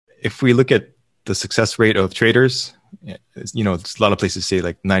if we look at the success rate of traders, you know, a lot of places say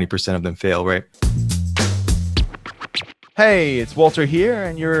like 90% of them fail, right? Hey, it's Walter here,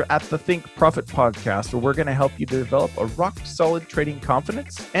 and you're at the Think Profit podcast, where we're going to help you develop a rock-solid trading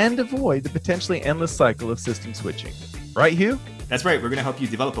confidence and avoid the potentially endless cycle of system switching. Right, Hugh? That's right. We're going to help you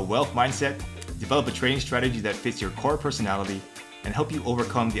develop a wealth mindset, develop a trading strategy that fits your core personality, and help you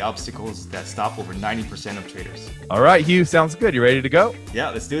overcome the obstacles that stop over 90% of traders. All right, Hugh, sounds good. You ready to go? Yeah,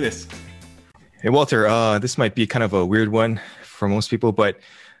 let's do this. Hey, Walter, this might be kind of a weird one for most people, but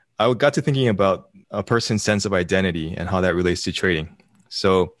I got to thinking about a person's sense of identity and how that relates to trading.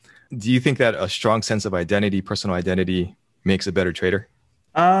 So do you think that a strong sense of identity, personal identity, makes a better trader?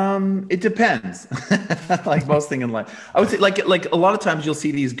 It depends. Like most thing in life, I would say like a lot of times you'll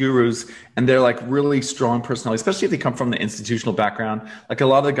see these gurus and they're like really strong personality, especially if they come from the institutional background. Like a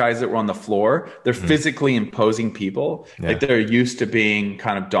lot of the guys that were on the floor, they're physically imposing people. Yeah. Like they're used to being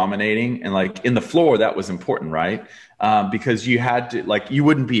kind of dominating, and like in the floor, that was important, right? Because you had to, like, you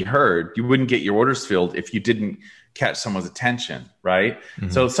wouldn't be heard. You wouldn't get your orders filled if you didn't catch someone's attention, right?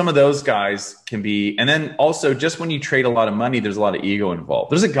 So some of those guys can be, and then also just when you trade a lot of money, there's a lot of ego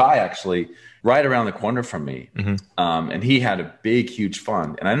involved. There's a guy actually right around the corner from me, and he had a big, huge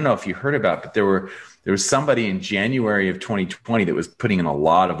fund. And I don't know if you heard about it, but there was somebody in January of 2020 that was putting in a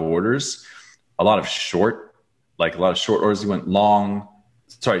lot of orders, a lot of short orders. He went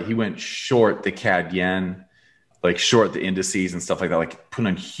he went short the CAD yen, like short the indices and stuff like that, like put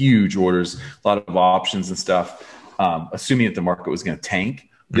on huge orders, a lot of options and stuff, assuming that the market was going to tank.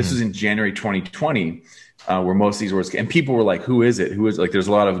 This was in January 2020, where most of these orders, and people were like, who is it? Who is it? Like, there's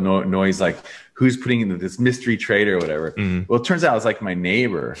a lot of noise, like who's putting in this mystery trader or whatever. Well, it turns out it's like my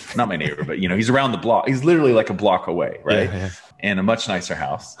neighbor, not my neighbor, but you know, he's around the block. He's literally like a block away. Right. Yeah. And a much nicer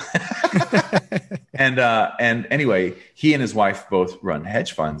house. And anyway, he and his wife both run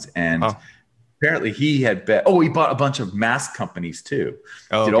hedge funds, and apparently he had he bought a bunch of mask companies too.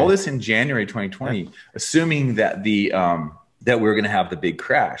 Did all this in January 2020, assuming that that we were going to have the big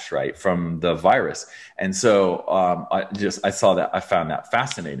crash, right, from the virus. And so I found that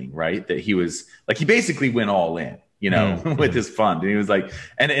fascinating, right? That he was like, he basically went all in, you know, with his fund. And he was like,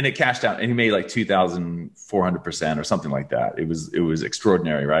 and it cashed out, and he made like 2,400% or something like that. It was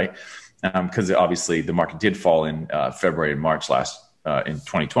extraordinary, right? Because obviously the market did fall in February and March in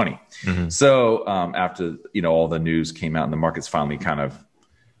 2020. So after, you know, all the news came out and the markets finally kind of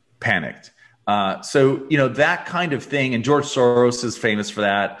panicked. So, you know, that kind of thing. And George Soros is famous for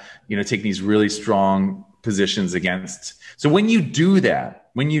that, you know, taking these really strong positions against. So when you do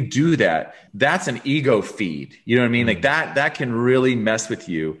that, that's an ego feed. You know what I mean? Like that can really mess with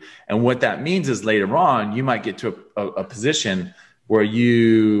you. And what that means is later on, you might get to a position where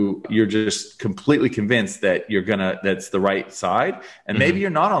you're just completely convinced that that's the right side. And maybe you're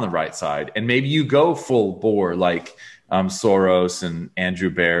not on the right side. And maybe you go full bore, like Soros and Andrew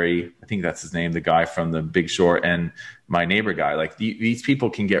Barry, I think that's his name, the guy from The Big Short, and my neighbor guy. Like these people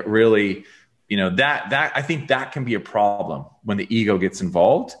can get really, you know, that I think that can be a problem when the ego gets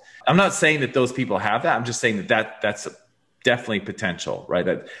involved. I'm not saying that those people have that. I'm just saying that's definitely potential, right?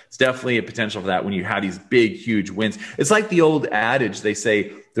 That's definitely a potential for that when you have these big, huge wins. It's like the old adage, they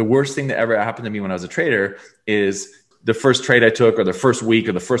say the worst thing that ever happened to me when I was a trader is the first trade I took, or the first week,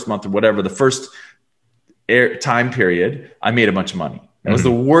 or the first month, or whatever, the first time period, I made a bunch of money. That was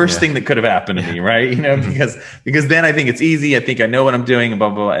the worst thing that could have happened to me, right? You know, because then I think it's easy. I think I know what I'm doing, and blah,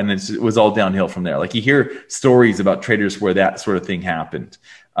 blah, blah, and it was all downhill from there. Like you hear stories about traders where that sort of thing happened.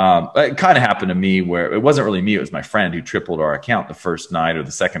 It kind of happened to me, where it wasn't really me. It was my friend who tripled our account the first night or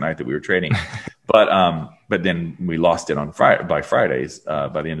the second night that we were trading. But then we lost it on Fridays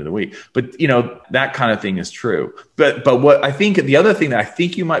by the end of the week. But, you know, that kind of thing is true. But what I think, the other thing that I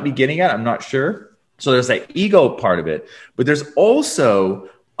think you might be getting at, I'm not sure. So there's that ego part of it, but there's also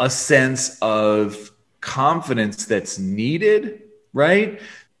a sense of confidence that's needed, right?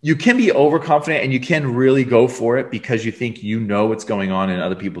 You can be overconfident and you can really go for it because you think you know what's going on and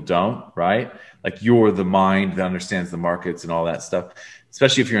other people don't, right? Like you're the mind that understands the markets and all that stuff,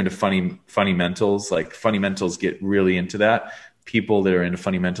 especially if you're into fundamentals. Like fundamentals get really into that. People that are into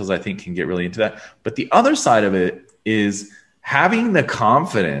fundamentals, I think, can get really into that. But the other side of it is having the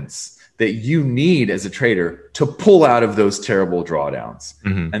confidence that you need as a trader to pull out of those terrible drawdowns.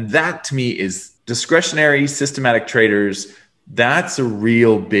 And that to me is discretionary, systematic traders. That's a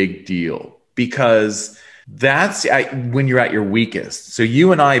real big deal, because that's when you're at your weakest. So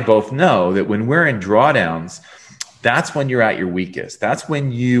you and I both know that when we're in drawdowns, that's when you're at your weakest. That's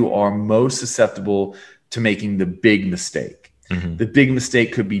when you are most susceptible to making the big mistake. The big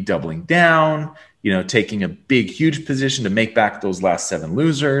mistake could be doubling down. taking a big, huge position to make back those last 7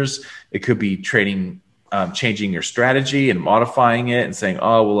 losers. It could be trading, changing your strategy and modifying it and saying,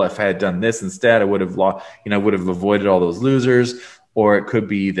 oh, well, if I had done this instead, I would have would have avoided all those losers. Or it could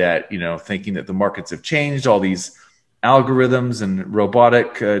be that, thinking that the markets have changed, all these algorithms and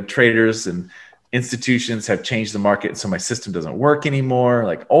robotic traders and institutions have changed the market, so my system doesn't work anymore.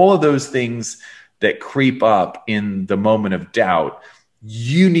 Like all of those things that creep up in the moment of doubt,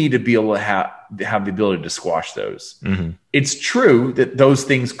 you need to be able to have the ability to squash those. Mm-hmm. It's true that those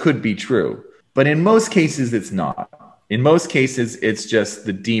things could be true, but in most cases, it's not. In most cases, it's just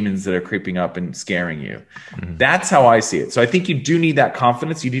the demons that are creeping up and scaring you. Mm-hmm. That's how I see it. So I think you do need that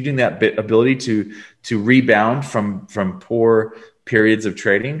confidence. You do need that ability to rebound from poor periods of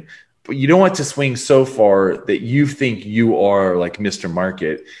trading. But you don't want to swing so far that you think you are like Mr.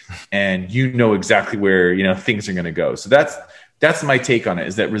 Market and you know exactly where things are going to go. So that's my take on it,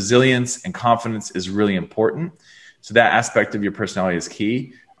 is that resilience and confidence is really important. So that aspect of your personality is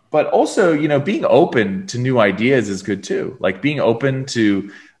key. But also, being open to new ideas is good too. Like being open to,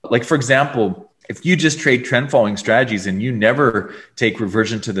 like, for example, if you just trade trend following strategies and you never take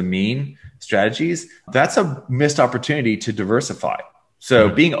reversion to the mean strategies, that's a missed opportunity to diversify. So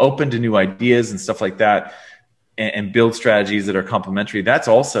being open to new ideas and stuff like that and build strategies that are complementary, that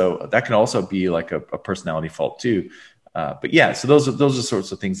can also be like a personality fault too. But yeah, so those are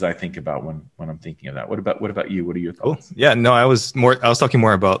sorts of things that I think about when I'm thinking of that. What about you? What are your thoughts? Oh, yeah, no, I was talking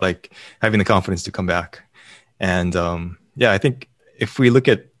more about like having the confidence to come back. And I think if we look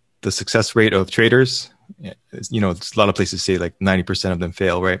at the success rate of traders, there's a lot of places say like 90% of them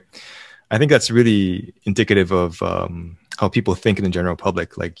fail, right? I think that's really indicative of how people think in the general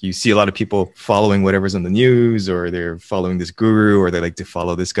public. Like you see a lot of people following whatever's on the news, or they're following this guru, or they like to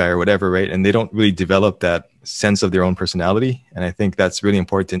follow this guy or whatever, right? And they don't really develop that sense of their own personality. And I think that's really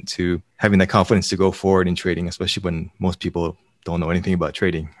important to having that confidence to go forward in trading, especially when most people don't know anything about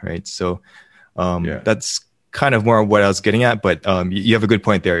trading, right? So that's kind of more what I was getting at. But you have a good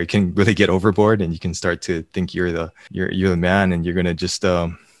point there. You can really get overboard, and you can start to think you're the man, and you're gonna just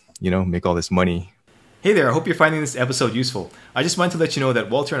make all this money. Hey there, I hope you're finding this episode useful. I just wanted to let you know that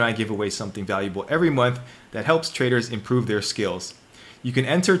Walter and I give away something valuable every month that helps traders improve their skills. You can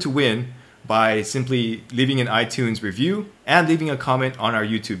enter to win by simply leaving an iTunes review and leaving a comment on our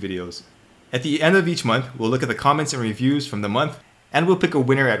YouTube videos. At the end of each month, we'll look at the comments and reviews from the month, and we'll pick a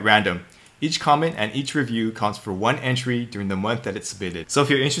winner at random. Each comment and each review counts for 1 entry during the month that it's submitted. So if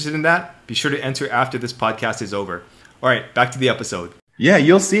you're interested in that, be sure to enter after this podcast is over. All right, back to the episode. Yeah,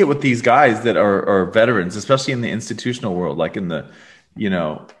 you'll see it with these guys that are veterans, especially in the institutional world. Like in the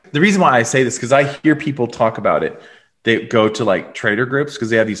reason why I say this, because I hear people talk about it. They go to like trader groups,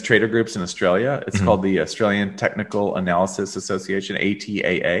 because they have these trader groups in Australia. It's called the Australian Technical Analysis Association,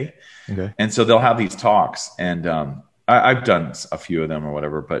 ATAA. Okay. And so they'll have these talks, and I've done a few of them or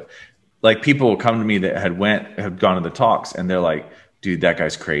whatever. But like people will come to me that had gone to the talks, and they're like, dude, that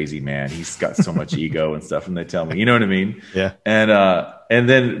guy's crazy, man. He's got so much ego and stuff. And they tell me, you know what I mean? Yeah.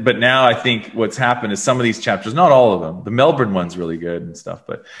 But now I think what's happened is some of these chapters, not all of them, the Melbourne one's really good and stuff,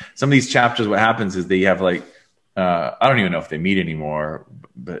 but some of these chapters, what happens is they have like, I don't even know if they meet anymore,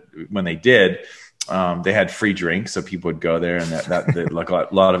 but when they did, they had free drinks. So people would go there, and that like a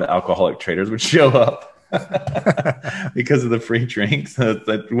lot of alcoholic traders would show up. Because of the free drinks.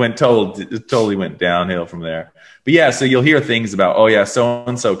 That totally went downhill from there. But yeah, so you'll hear things about, oh yeah, so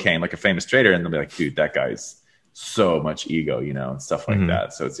and so came, like a famous trader, and they'll be like, dude, that guy's so much ego, and stuff like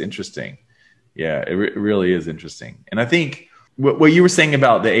that. So it's interesting. Yeah, it really is interesting. And I think what you were saying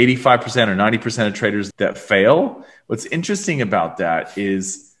about the 85% or 90% of traders that fail, what's interesting about that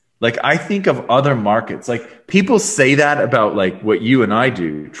is, like, I think of other markets. Like, people say that about like what you and I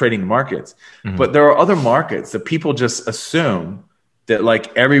do, trading the markets. But there are other markets that people just assume that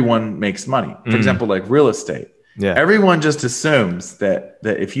like everyone makes money. For example, like real estate. Yeah. Everyone just assumes that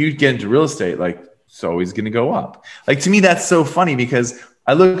if you get into real estate, like it's always going to go up. Like, to me, that's so funny, because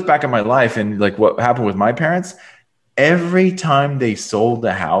I look back at my life and like what happened with my parents. Every time they sold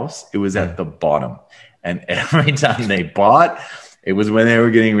the house, it was at the bottom. And every time they bought, it was when they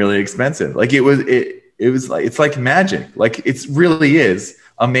were getting really expensive. Like it was like, it's like magic. Like it really is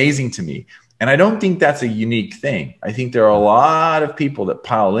amazing to me. And I don't think that's a unique thing. I think there are a lot of people that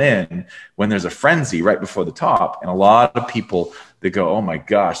pile in when there's a frenzy right before the top, and a lot of people that go, oh my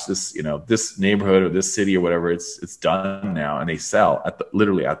gosh, this neighborhood or this city or whatever, it's done now, and they sell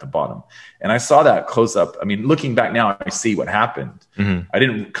literally at the bottom. And I saw that close up. I mean, looking back now, I see what happened. I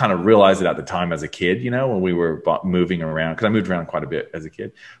didn't kind of realize it at the time as a kid, when we were moving around, because I moved around quite a bit as a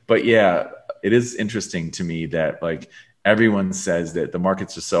kid. But yeah, it is interesting to me that like everyone says that the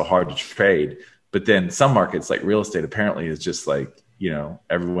markets are so hard to trade, But then some markets like real estate apparently is just like,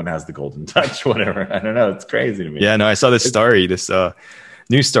 everyone has the golden touch, whatever. I don't know. It's crazy to me. Yeah, no, I saw this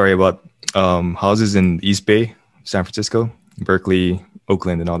news story about houses in East Bay, San Francisco, Berkeley,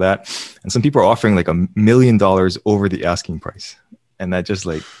 Oakland, and all that. And some people are offering like $1 million over the asking price. And that just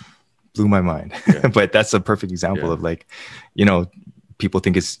like blew my mind. Yeah. But that's a perfect example of like, people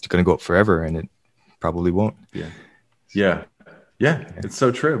think it's going to go up forever, and it probably won't. Yeah. It's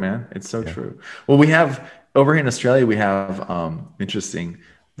so true, man. It's so true. Well, we have over here in Australia, we have interesting.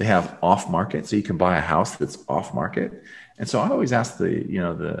 They have off market, so you can buy a house that's off market. And so I always ask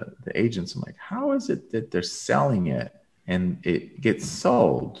the agents, I'm like, how is it that they're selling it and it gets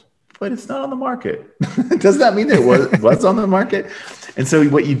sold, but it's not on the market? Does that mean it was on the market? And so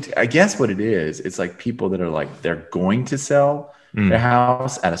I guess what it is, it's like people that are like, they're going to sell their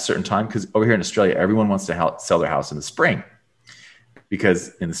house at a certain time. Because over here in Australia, everyone wants to sell their house in the spring,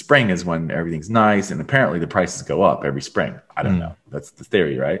 because in the spring is when everything's nice, and apparently the prices go up every spring. I don't know. That's the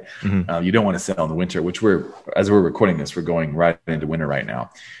theory, right? You don't want to sell in the winter, which as we're recording this, we're going right into winter right now.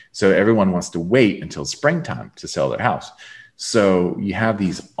 So everyone wants to wait until springtime to sell their house. So you have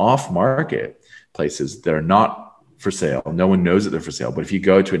these off-market places that are not for sale. No one knows that they're for sale. But if you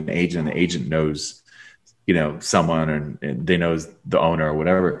go to an agent and the agent knows, someone, and they knows the owner or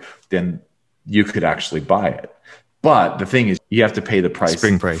whatever, then you could actually buy it. But the thing is, you have to pay the price,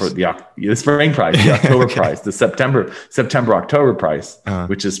 spring price, for the spring price, the October price, the September October price,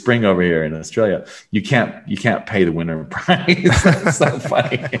 which is spring over here in Australia. You can't pay the winter price. It's so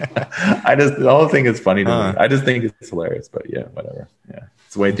funny. The whole thing is funny to me. I just think it's hilarious. But yeah, whatever. Yeah,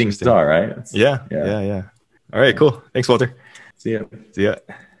 it's the way things are, right? Yeah. All right, cool. Thanks, Walter. See ya.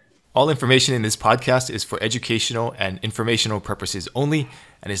 All information in this podcast is for educational and informational purposes only,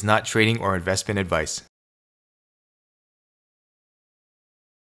 and is not trading or investment advice.